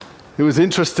It was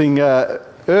interesting,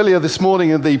 earlier this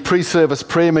morning in the pre-service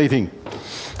prayer meeting,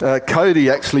 Cody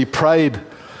actually prayed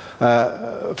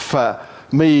for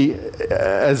me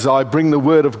as I bring the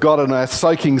Word of God on our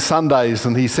soaking Sundays,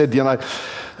 and he said, you know,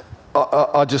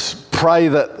 I just pray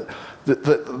that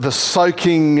the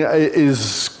soaking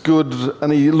is good,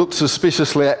 and he looked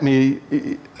suspiciously at me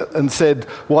and said,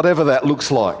 whatever that looks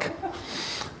like.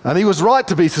 And he was right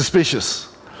to be suspicious.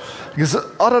 Because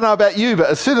I don't know about you, but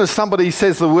as soon as somebody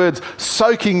says the words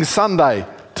soaking Sunday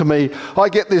to me, I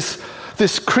get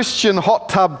this Christian hot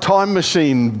tub time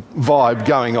machine vibe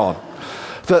going on.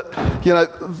 That, you know,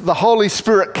 the Holy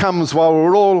Spirit comes while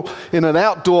we're all in an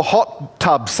outdoor hot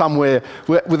tub somewhere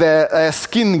with our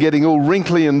skin getting all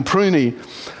wrinkly and pruny,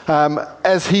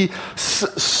 as he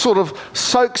sort of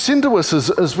soaks into us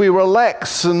as we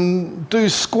relax and do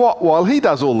squat while he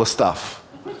does all the stuff.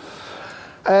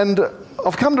 And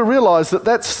I've come to realise that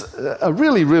that's a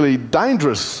really, really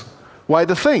dangerous way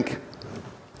to think,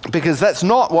 because that's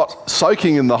not what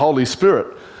soaking in the Holy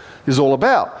Spirit is all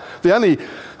about. The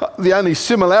only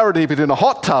similarity between a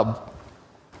hot tub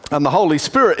and the Holy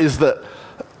Spirit is that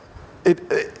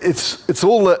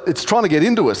it's trying to get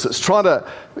into us. It's trying to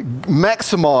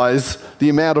maximise the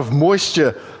amount of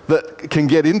moisture that can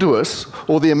get into us,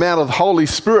 or the amount of Holy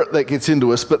Spirit that gets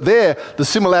into us. But there, the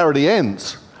similarity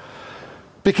ends.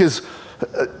 Because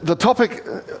the topic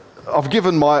I've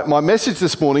given my message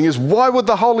this morning is, why would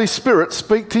the Holy Spirit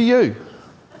speak to you?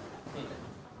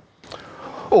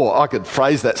 Or I could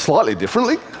phrase that slightly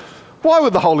differently. Why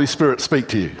would the Holy Spirit speak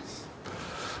to you?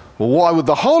 Well, why would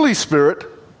the Holy Spirit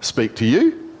speak to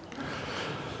you?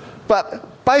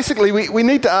 But basically, we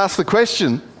need to ask the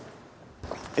question,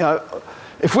 you know,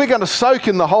 if we're going to soak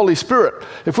in the Holy Spirit,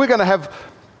 if we're going to have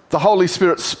the Holy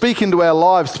Spirit speak into our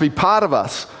lives to be part of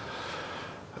us,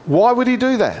 why would he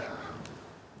do that?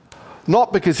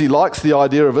 Not because he likes the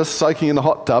idea of us soaking in a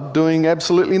hot tub doing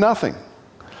absolutely nothing.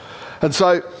 And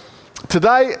so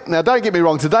today, now don't get me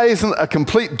wrong, today isn't a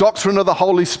complete doctrine of the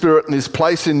Holy Spirit and his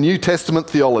place in New Testament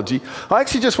theology. I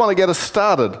actually just want to get us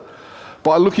started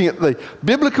by looking at the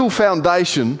biblical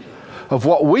foundation of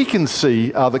what we can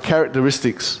see are the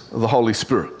characteristics of the Holy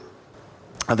Spirit.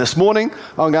 And this morning,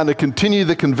 I'm going to continue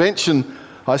the convention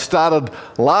I started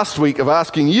last week of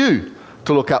asking you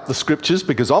to look up the scriptures,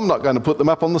 because I'm not going to put them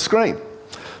up on the screen.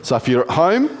 So if you're at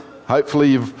home,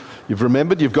 hopefully you've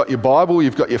remembered, you've got your Bible,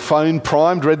 you've got your phone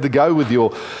primed, ready to go with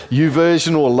your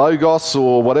YouVersion or Logos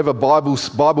or whatever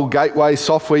Bible Gateway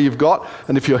software you've got.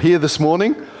 And if you're here this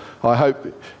morning, I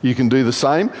hope you can do the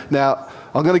same. Now,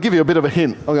 I'm going to give you a bit of a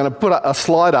hint. I'm going to put a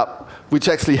slide up which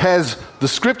actually has the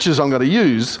scriptures I'm going to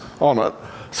use on it,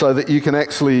 so that you can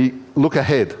actually look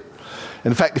ahead.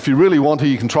 In fact, if you really want to,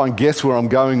 you can try and guess where I'm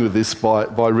going with this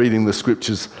by reading the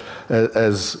scriptures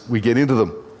as we get into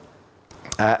them.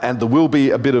 And there will be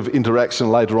a bit of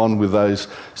interaction later on with those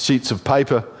sheets of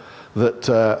paper that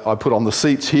I put on the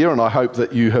seats here, and I hope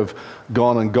that you have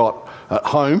gone and got at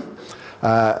home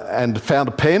and found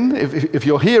a pen. If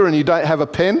you're here and you don't have a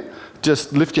pen,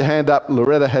 just lift your hand up.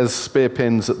 Loretta has spare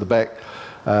pens at the back,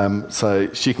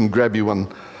 so she can grab you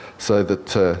one so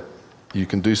that you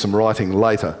can do some writing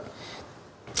later.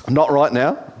 Not right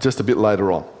now, just a bit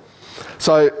later on.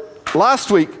 So last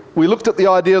week we looked at the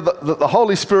idea that the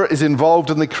Holy Spirit is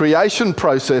involved in the creation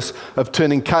process of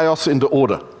turning chaos into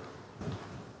order.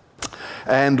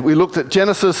 And we looked at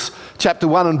Genesis chapter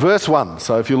 1 and verse 1.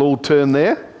 So if you'll all turn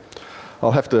there,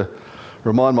 I'll have to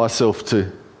remind myself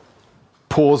to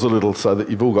pause a little so that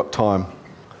you've all got time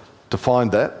to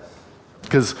find that.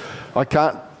 Because I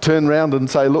can't turn around and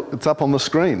say, look, it's up on the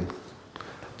screen.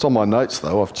 It's on my notes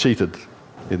though, I've cheated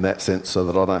in that sense so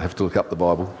that I don't have to look up the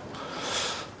Bible.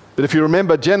 But if you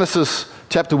remember Genesis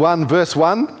chapter 1 verse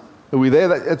 1, are we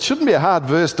there? It shouldn't be a hard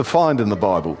verse to find in the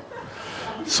Bible.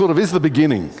 It sort of is the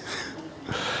beginning.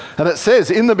 And it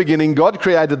says, in the beginning God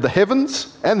created the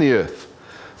heavens and the earth.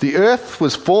 The earth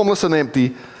was formless and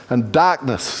empty, and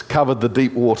darkness covered the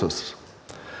deep waters.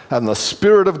 And the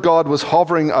Spirit of God was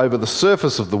hovering over the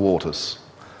surface of the waters.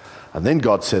 And then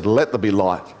God said, let there be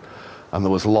light. And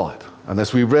there was light. And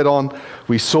as we read on,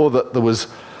 we saw that there was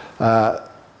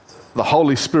the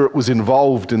Holy Spirit was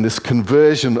involved in this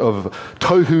conversion of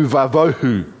tohu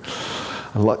vavohu.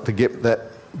 I like to get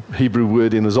that Hebrew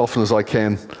word in as often as I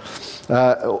can.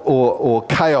 Or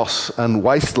chaos and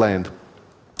wasteland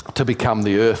to become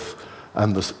the earth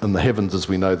and the heavens as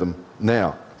we know them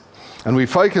now. And we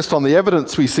focused on the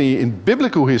evidence we see in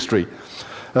biblical history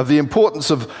of the importance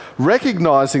of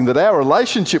recognizing that our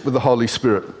relationship with the Holy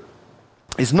Spirit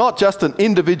is not just an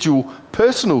individual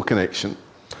personal connection,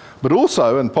 but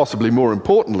also, and possibly more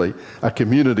importantly, a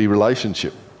community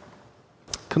relationship.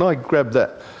 Can I grab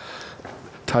that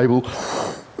table.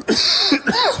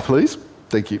 Please.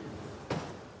 Thank you.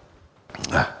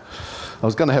 I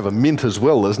was going to have a mint as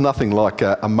well. There's nothing like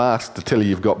a mask to tell you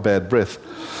you've got bad breath.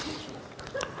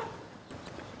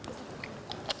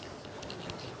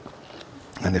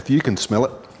 And if you can smell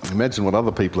it, imagine what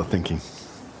other people are thinking.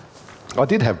 I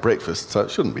did have breakfast, so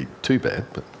it shouldn't be too bad.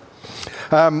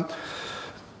 But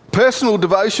personal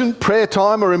devotion, prayer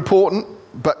time are important,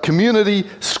 but community,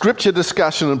 scripture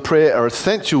discussion and prayer are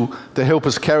essential to help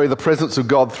us carry the presence of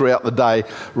God throughout the day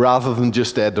rather than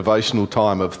just our devotional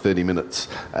time of 30 minutes,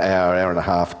 hour and a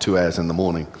half, 2 hours in the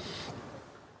morning.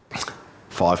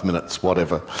 5 minutes,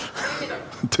 whatever.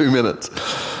 2 minutes.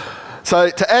 So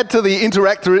to add to the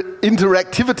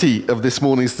interactivity of this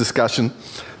morning's discussion,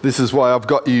 this is why I've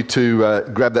got you to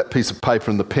grab that piece of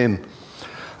paper and the pen,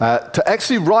 to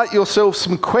actually write yourself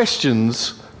some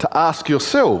questions to ask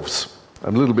yourselves a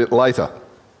little bit later.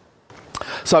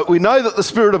 So we know that the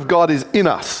Spirit of God is in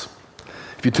us.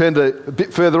 If you turn to a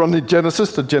bit further on to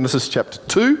Genesis chapter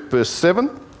 2, verse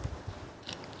 7.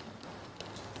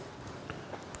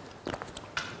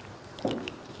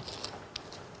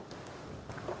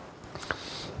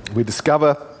 We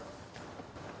discover,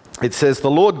 it says, the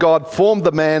Lord God formed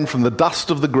the man from the dust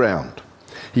of the ground.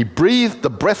 He breathed the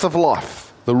breath of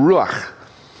life, the ruach,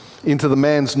 into the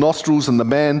man's nostrils, and the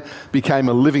man became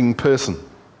a living person.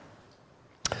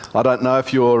 I don't know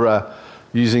if you're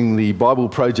using the Bible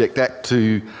Project app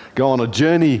to go on a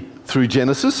journey through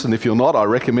Genesis, and if you're not, I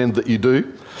recommend that you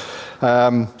do.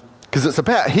 Because it's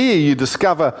about here you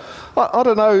discover, I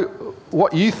don't know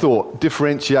what you thought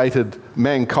differentiated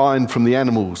mankind from the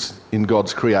animals in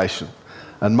God's creation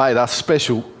and made us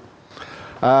special.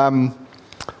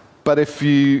 But if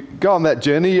you go on that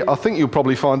journey, I think you'll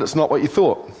probably find it's not what you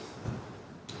thought.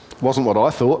 It wasn't what I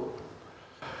thought.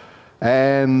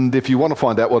 And if you want to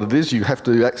find out what it is, you have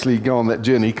to actually go on that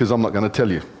journey, because I'm not going to tell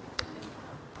you.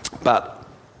 But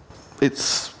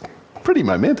it's pretty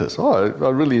momentous. I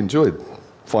really enjoyed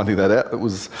finding that out. It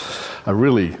was a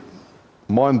really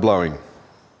mind-blowing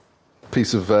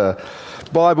piece of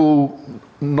Bible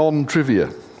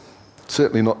non-trivia.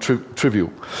 Certainly not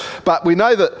trivial. But we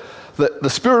know that the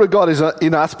Spirit of God is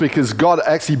in us because God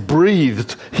actually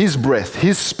breathed His breath,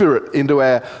 His Spirit into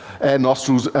our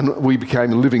nostrils, and we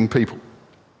became living people.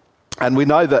 And we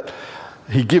know that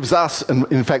He gives us, and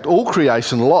in fact all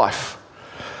creation, life.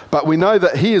 But we know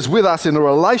that He is with us in a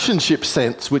relationship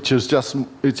sense, which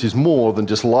is more than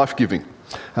just life-giving.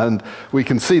 And we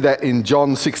can see that in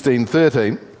John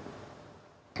 16:13,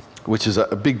 which is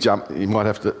a big jump. You might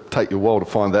have to take your while to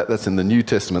find that. That's in the New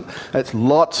Testament. That's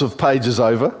lots of pages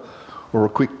over, or a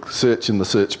quick search in the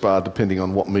search bar, depending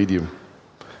on what medium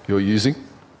you're using.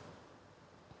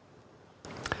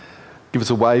 Give us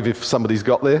a wave if somebody's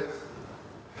got there.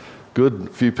 Good,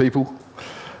 a few people.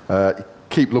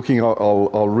 Keep looking,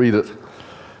 I'll read it.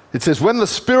 It says, when the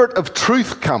Spirit of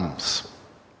truth comes,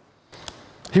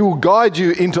 He will guide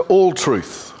you into all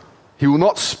truth. He will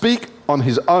not speak on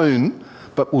His own,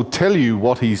 but will tell you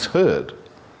what He's heard.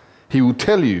 He will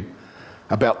tell you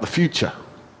about the future.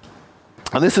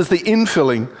 And this is the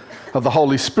infilling of the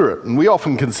Holy Spirit. And we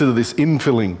often consider this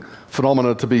infilling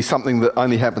phenomena to be something that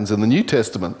only happens in the New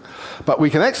Testament. But we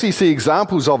can actually see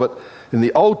examples of it in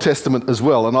the Old Testament as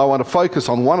well. And I want to focus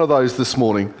on one of those this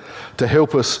morning to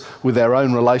help us with our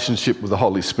own relationship with the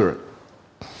Holy Spirit.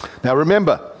 Now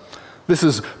remember, this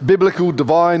is biblical,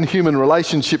 divine, human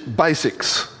relationship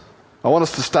basics. I want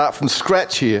us to start from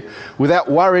scratch here without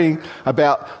worrying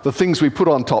about the things we put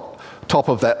on top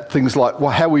of that, things like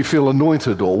how we feel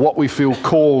anointed or what we feel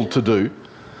called to do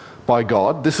by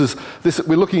God.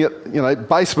 We're looking at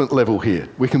basement level here.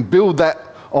 We can build that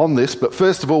on this, but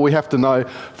first of all we have to know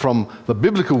from the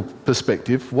biblical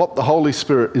perspective what the Holy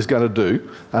Spirit is going to do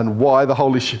and why the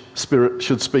Holy Spirit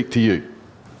should speak to you,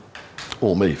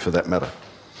 or me for that matter.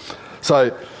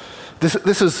 So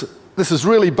this is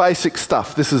really basic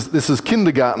stuff. This is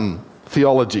kindergarten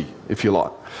theology, if you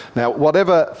like. Now,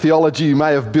 whatever theology you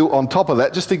may have built on top of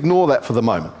that, just ignore that for the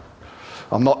moment.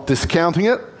 I'm not discounting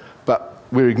it, but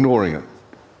we're ignoring it.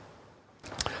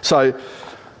 So,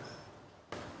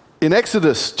 in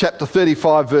Exodus chapter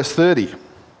 35, verse 30,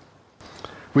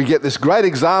 we get this great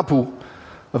example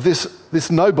of this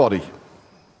nobody.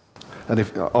 And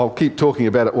I'll keep talking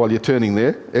about it while you're turning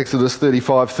there. Exodus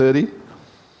 35:30.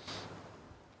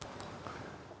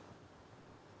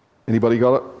 Anybody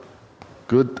got it?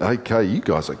 Good. Okay, you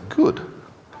guys are good.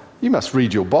 You must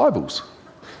read your Bibles.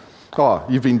 Oh,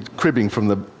 you've been cribbing from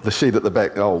the sheet at the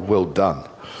back. Oh, well done.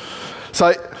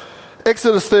 So,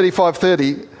 Exodus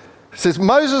 35:30 says,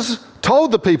 Moses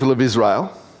told the people of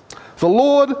Israel, the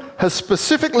Lord has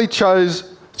specifically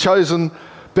chosen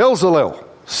Bezalel,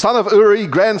 son of Uri,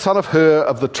 grandson of Hur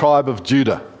of the tribe of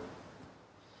Judah.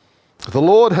 The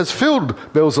Lord has filled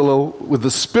Bezalel with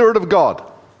the Spirit of God,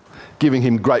 giving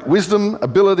him great wisdom,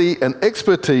 ability, and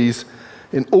expertise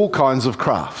in all kinds of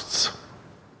crafts.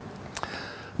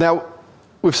 Now,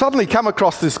 we've suddenly come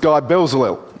across this guy,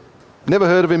 Bezalel. Never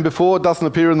heard of him before, doesn't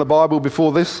appear in the Bible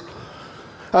before this.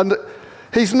 And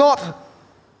he's not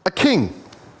a king.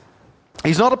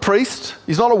 He's not a priest.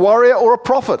 He's not a warrior or a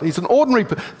prophet. He's an ordinary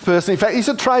person. In fact, he's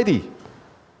a tradie.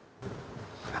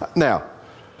 Now,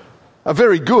 a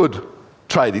very good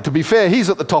tradie. To be fair, he's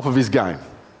at the top of his game.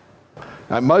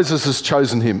 Moses has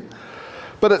chosen him.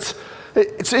 But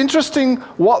it's interesting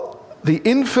what the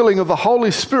infilling of the Holy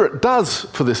Spirit does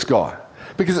for this guy.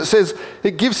 Because it says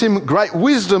it gives him great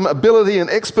wisdom, ability, and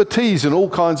expertise in all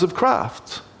kinds of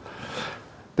crafts.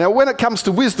 Now, when it comes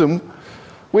to wisdom,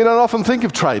 we don't often think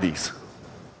of tradies.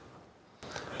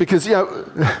 Because,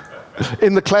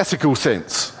 in the classical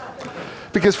sense.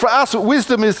 Because for us,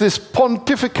 wisdom is this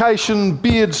pontification,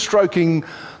 beard-stroking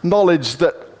knowledge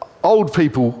that old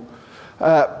people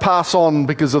pass on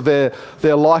because of their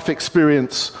life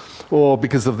experience or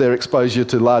because of their exposure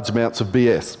to large amounts of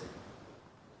BS.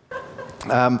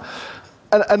 And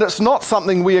it's not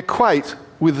something we equate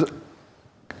with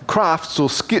crafts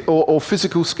or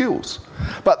physical skills.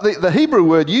 But the Hebrew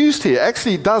word used here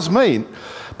actually does mean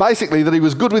basically that he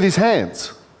was good with his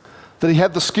hands, that he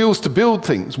had the skills to build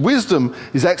things. Wisdom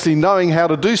is actually knowing how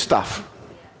to do stuff.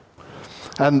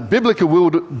 And biblical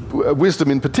wisdom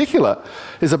in particular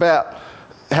is about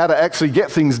how to actually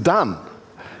get things done.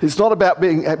 It's not about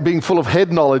being full of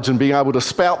head knowledge and being able to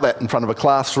spout that in front of a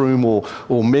classroom or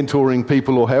mentoring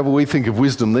people or however we think of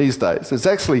wisdom these days. It's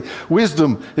actually,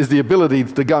 wisdom is the ability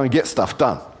to go and get stuff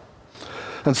done.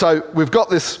 And so we've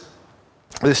got this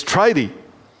tradie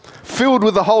filled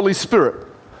with the Holy Spirit.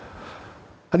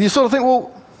 And you sort of think,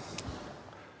 well,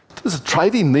 does a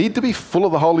tradie need to be full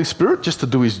of the Holy Spirit just to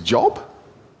do his job?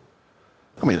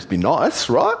 I mean, it'd be nice,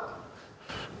 right?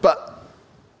 But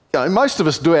most of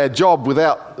us do our job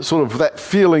without sort of that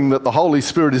feeling that the Holy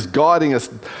Spirit is guiding us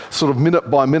sort of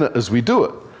minute by minute as we do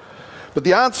it. But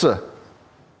the answer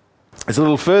is a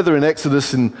little further in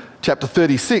Exodus in chapter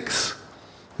 36,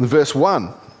 in verse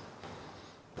 1.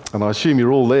 And I assume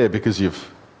you're all there because you've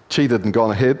cheated and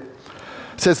gone ahead.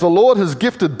 It says, the Lord has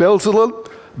gifted Bezalel,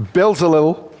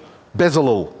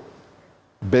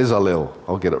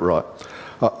 I'll get it right,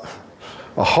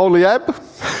 Aholiab,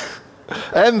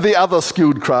 and the other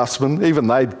skilled craftsmen, even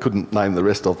they couldn't name the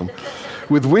rest of them,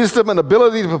 with wisdom and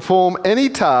ability to perform any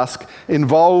task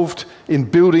involved in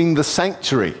building the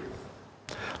sanctuary.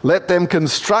 Let them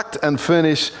construct and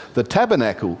furnish the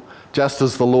tabernacle, just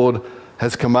as the Lord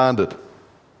has commanded.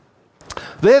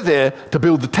 They're there to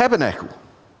build the tabernacle.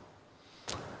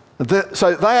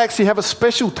 So they actually have a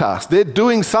special task. They're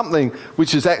doing something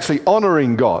which is actually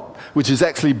honouring God, which is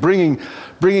actually bringing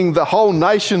the whole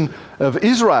nation of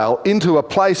Israel into a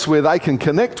place where they can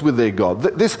connect with their God.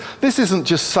 This isn't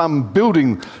just some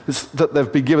building that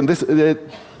they've been given.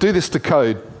 Do this to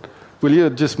code. Will you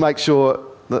just make sure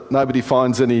that nobody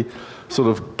finds any sort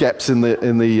of gaps in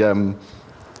the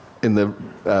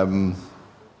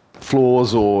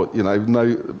floors or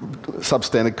no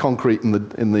substandard concrete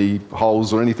in the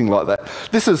holes or anything like that.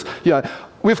 This is,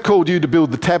 we've called you to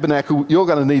build the tabernacle. You're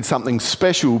going to need something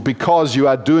special because you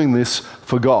are doing this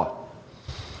for God.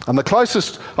 And the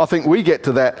closest I think we get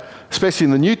to that, especially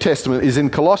in the New Testament, is in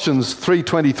Colossians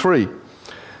 3:23,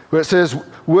 where it says,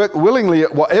 work willingly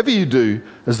at whatever you do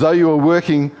as though you are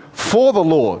working for the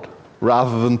Lord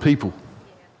rather than people.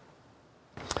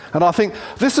 And I think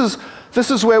this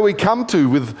is where we come to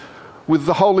with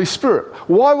the Holy Spirit.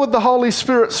 Why would the Holy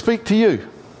Spirit speak to you?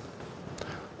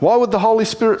 Why would the Holy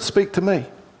Spirit speak to me?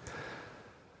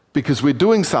 Because we're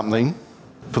doing something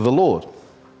for the Lord.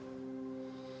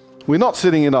 We're not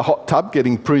sitting in a hot tub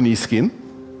getting pruny skin.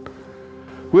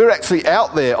 We're actually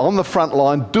out there on the front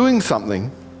line doing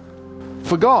something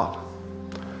for God.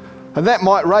 And that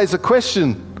might raise a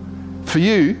question for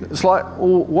you. It's like,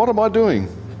 well, what am I doing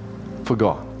for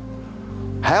God?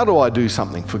 How do I do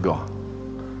something for God?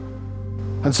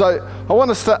 And so I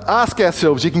want us to ask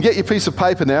ourselves, you can get your piece of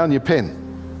paper now and your pen.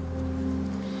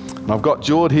 And I've got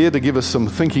Jord here to give us some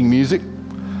thinking music.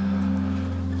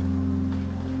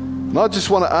 And I just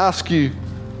want to ask you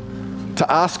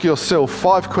to ask yourself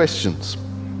 5 questions.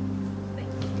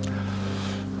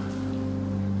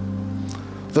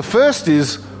 The first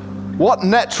is, what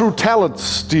natural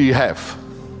talents do you have?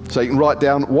 So you can write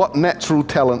down, what natural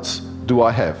talents do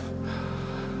I have?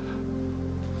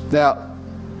 Now,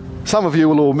 some of you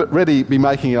will already be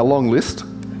making a long list.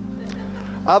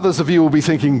 Others of you will be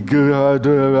thinking, I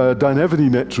don't have any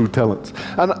natural talents.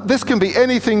 And this can be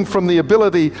anything from the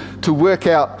ability to work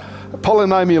out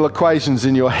polynomial equations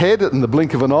in your head in the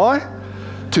blink of an eye,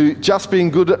 to just being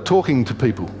good at talking to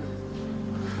people.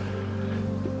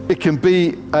 It can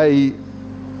be an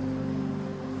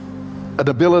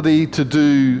ability to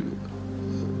do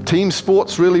team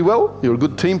sports really well. You're a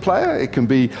good team player. It can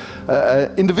be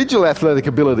individual athletic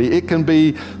ability. It can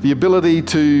be the ability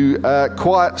to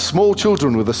quiet small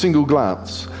children with a single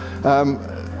glance.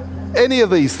 Any of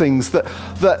these things that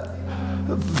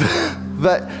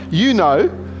you know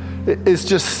is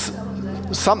just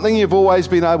something you've always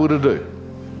been able to do.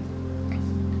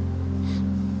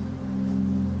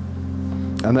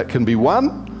 And that can be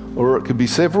one, or it can be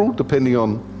several, depending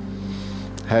on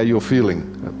how you're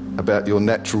feeling about your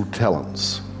natural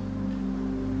talents.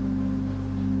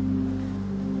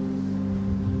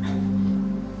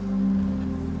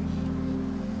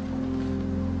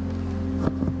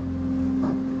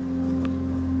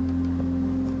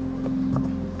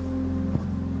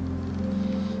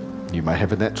 You may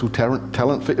have a natural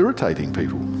talent for irritating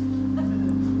people.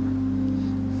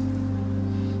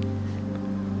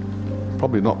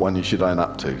 Probably not one you should own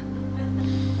up to.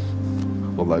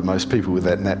 Although most people with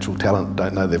that natural talent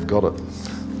don't know they've got it.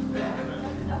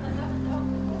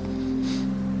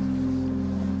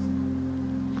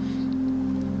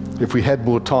 If we had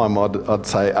more time, I'd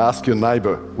say ask your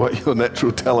neighbour what your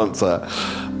natural talents are,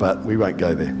 but we won't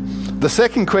go there. The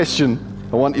second question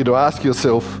I want you to ask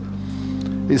yourself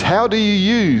is, how do you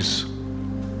use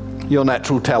your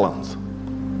natural talents?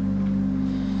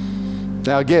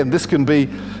 Now again, this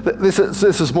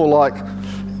is more like,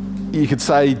 you could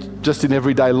say, just in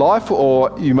everyday life,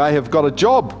 or you may have got a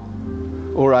job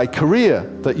or a career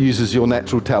that uses your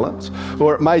natural talents,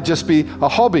 or it may just be a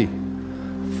hobby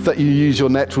that you use your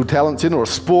natural talents in, or a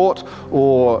sport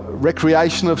or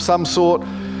recreation of some sort.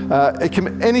 It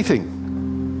can be anything.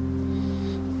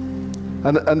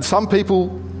 And some people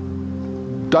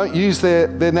don't use their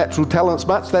natural talents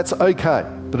much. That's okay,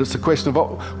 but it's a question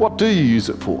of what do you use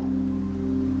it for?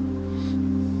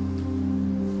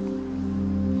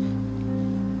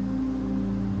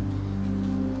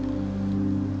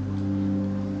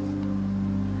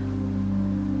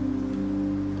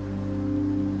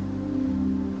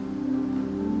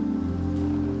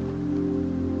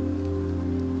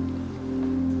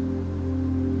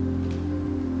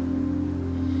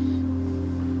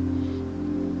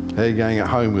 How are you going at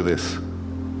home with this?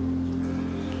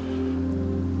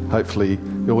 Hopefully,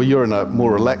 well, you're in a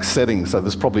more relaxed setting, so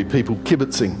there's probably people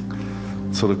kibitzing,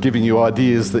 sort of giving you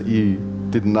ideas that you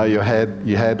didn't know you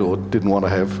had or didn't want to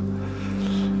have.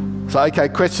 So, okay,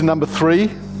 question number 3.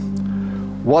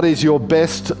 What is your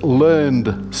best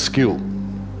learned skill?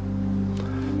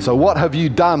 So what have you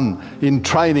done in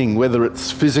training, whether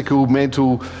it's physical,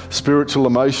 mental, spiritual,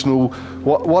 emotional?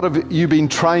 What have you been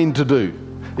trained to do?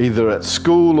 Either at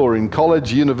school or in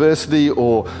college, university,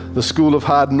 or the school of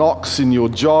hard knocks, in your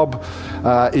job,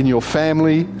 in your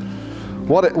family.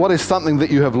 What is something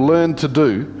that you have learned to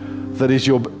do that is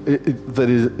your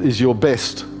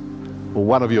best, or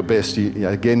one of your best?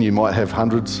 Again, you might have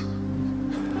hundreds.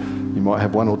 You might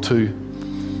have one or two.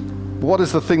 What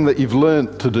is the thing that you've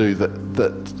learned to do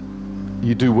that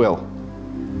you do well?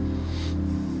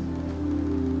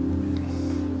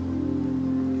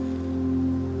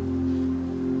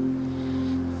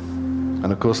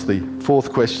 And of course, the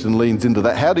fourth question leans into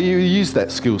that. How do you use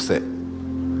that skill set?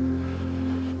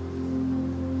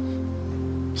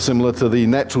 Similar to the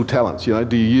natural talents, do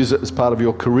you use it as part of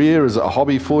your career? Is it a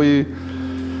hobby for you?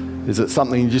 Is it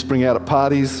something you just bring out at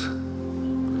parties?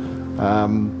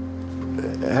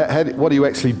 What do you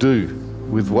actually do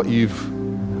with what you've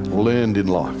learned in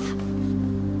life?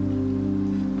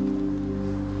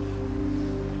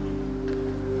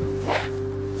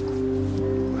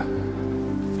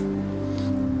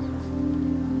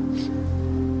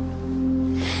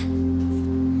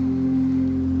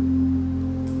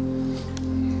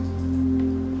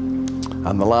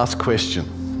 And the last question.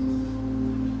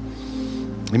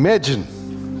 Imagine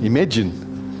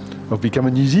of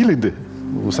becoming New Zealander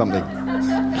or something.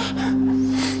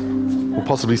 Or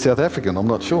possibly South African, I'm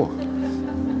not sure.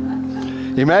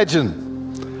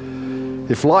 Imagine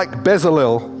if, like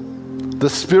Bezalel, the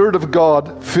Spirit of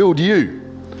God filled you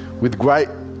with great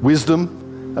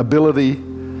wisdom, ability,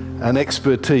 and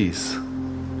expertise.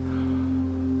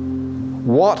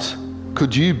 What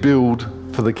could you build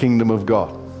for the kingdom of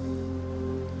God?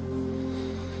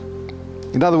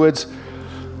 In other words,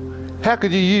 how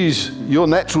could you use your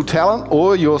natural talent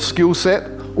or your skill set,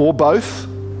 or both,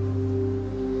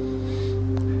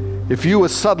 if you were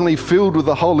suddenly filled with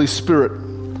the Holy Spirit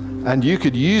And you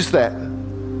could use that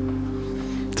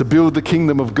to build the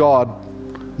kingdom of God,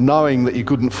 knowing that you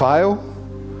couldn't fail,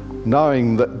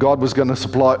 knowing that God was going to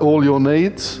supply all your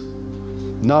needs,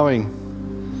 knowing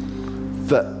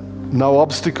that no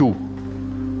obstacle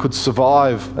could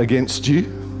survive against you.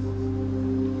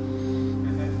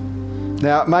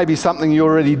 Now, it may be something you're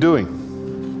already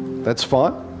doing. That's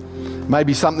fine.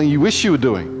 Maybe something you wish you were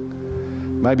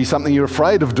doing. Maybe something you're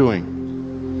afraid of doing.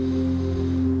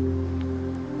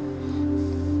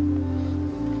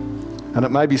 And it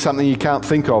may be something you can't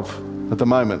think of at the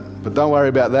moment. But don't worry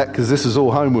about that, because this is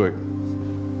all homework.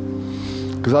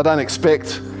 Because I don't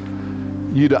expect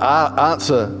you to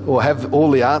answer or have all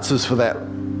the answers for that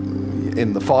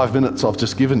in the 5 minutes I've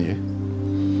just given you.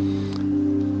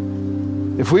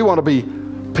 If we want to be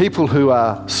people who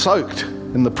are soaked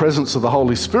in the presence of the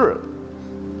Holy Spirit,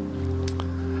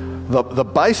 the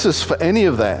basis for any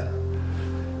of that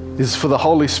is for the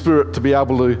Holy Spirit to be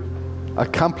able to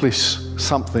accomplish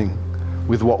something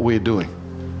with what we're doing.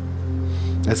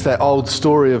 It's that old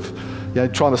story of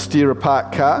trying to steer a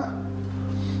parked car.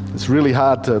 It's really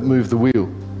hard to move the wheel.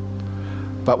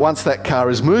 But once that car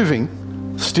is moving,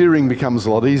 steering becomes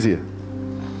a lot easier.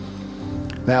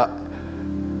 Now,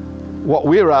 what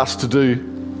we're asked to do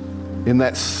in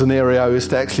that scenario is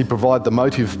to actually provide the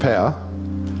motive power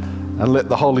and let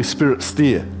the Holy Spirit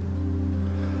steer.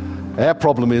 Our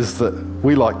problem is that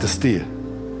we like to steer.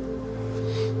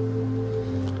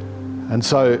 And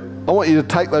so I want you to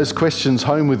take those questions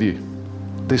home with you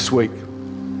this week.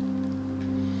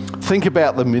 Think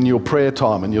about them in your prayer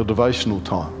time and your devotional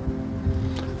time.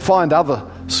 Find other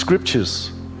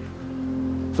scriptures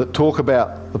that talk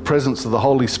about the presence of the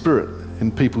Holy Spirit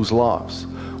in people's lives.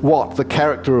 What the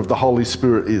character of the Holy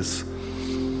Spirit is.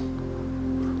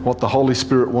 What the Holy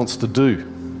Spirit wants to do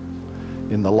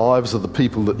in the lives of the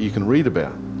people that you can read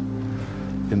about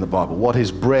in the Bible. What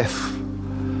His breath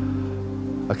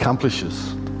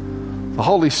accomplishes. The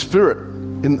Holy Spirit,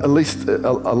 at least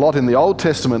a lot in the Old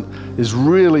Testament, is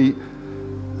really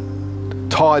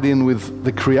tied in with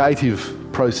the creative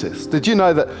process. Did you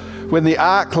know that when the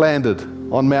ark landed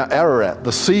on Mount Ararat,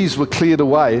 the seas were cleared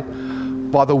away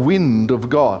by the wind of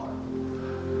God?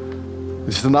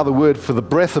 This is another word for the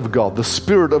breath of God. The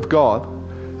Spirit of God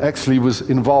actually was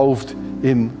involved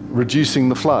in reducing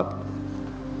the flood.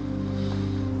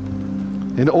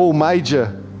 In all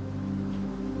major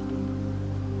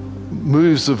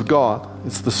moves of God,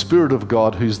 it's the Spirit of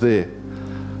God who's there,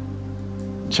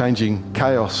 changing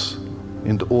chaos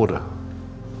into order.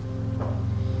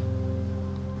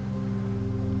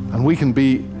 And we can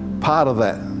be part of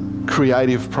that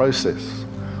creative process.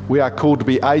 We are called to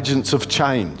be agents of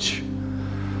change,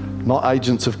 not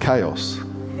agents of chaos.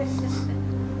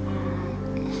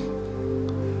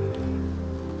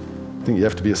 I think you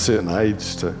have to be a certain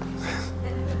age to,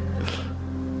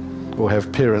 or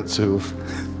have parents who have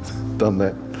done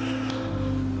that.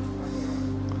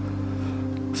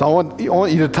 So I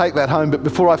want you to take that home, but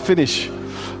before I finish,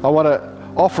 I want to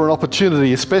offer an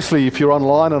opportunity, especially if you're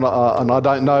online and I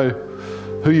don't know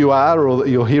who you are or that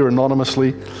you're here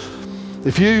anonymously.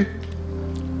 If you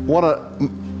want to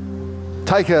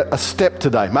take a step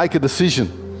today, make a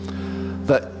decision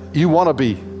that you want to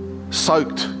be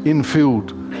soaked,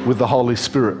 infilled with the Holy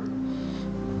Spirit,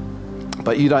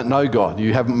 but you don't know God,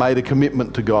 you haven't made a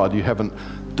commitment to God, you haven't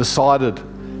decided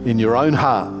in your own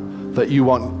heart that you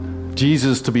want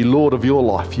Jesus to be Lord of your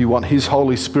life, you want His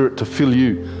Holy Spirit to fill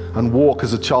you and walk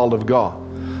as a child of God,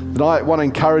 then I want to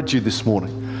encourage you this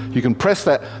morning. You can press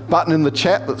that button in the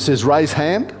chat that says raise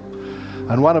hand,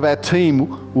 and one of our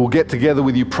team will get together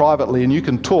with you privately and you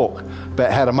can talk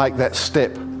about how to make that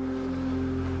step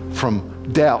from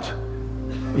doubt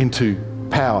into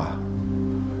power,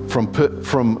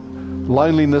 from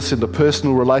loneliness into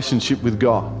personal relationship with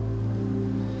God.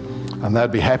 And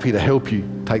they'd be happy to help you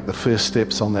take the first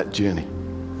steps on that journey.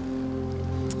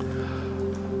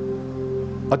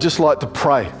 I'd just like to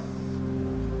pray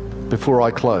before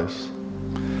I close.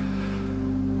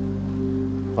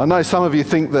 I know some of you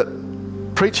think that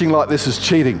preaching like this is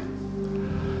cheating,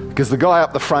 because the guy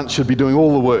up the front should be doing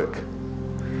all the work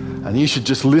and you should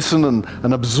just listen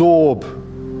and absorb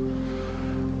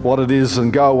what it is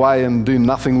and go away and do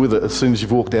nothing with it as soon as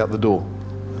you've walked out the door.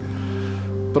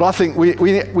 But I think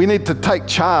we need to take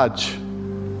charge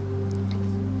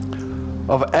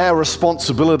of our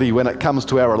responsibility when it comes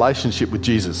to our relationship with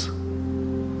Jesus.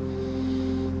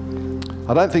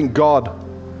 I don't think God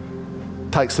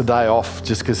takes a day off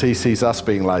just because He sees us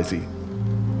being lazy.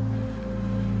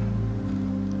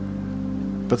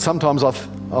 But sometimes I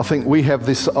think we have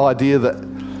this idea that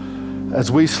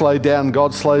as we slow down,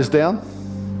 God slows down.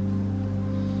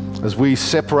 As we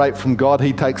separate from God,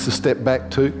 he takes a step back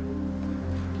too.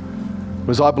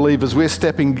 Whereas I believe as we're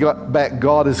stepping back,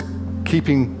 God is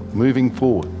moving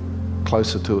forward,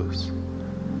 closer to us.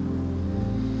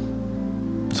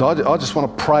 So I just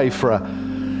want to pray for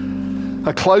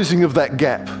a closing of that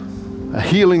gap, a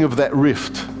healing of that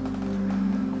rift,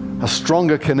 a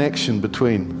stronger connection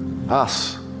between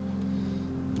us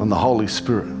and the Holy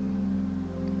Spirit.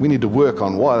 We need to work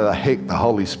on why the heck the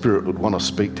Holy Spirit would want to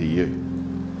speak to you.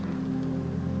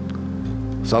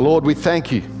 So Lord, we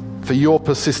thank you for your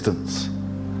persistence.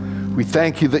 We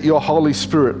thank you that your Holy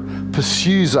Spirit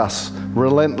pursues us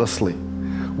relentlessly,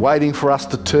 waiting for us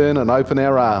to turn and open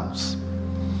our arms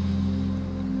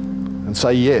and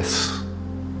say, yes.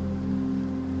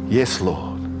 Yes,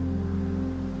 Lord.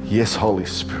 Yes, Holy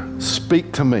Spirit.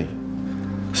 Speak to me.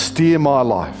 Steer my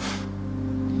life.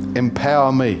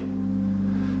 Empower me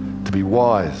to be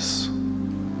wise.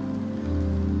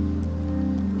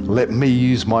 Let me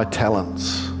use my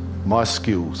talents, my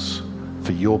skills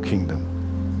for your kingdom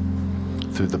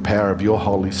through the power of your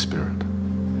Holy Spirit.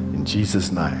 In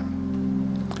Jesus'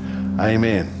 name,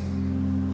 amen.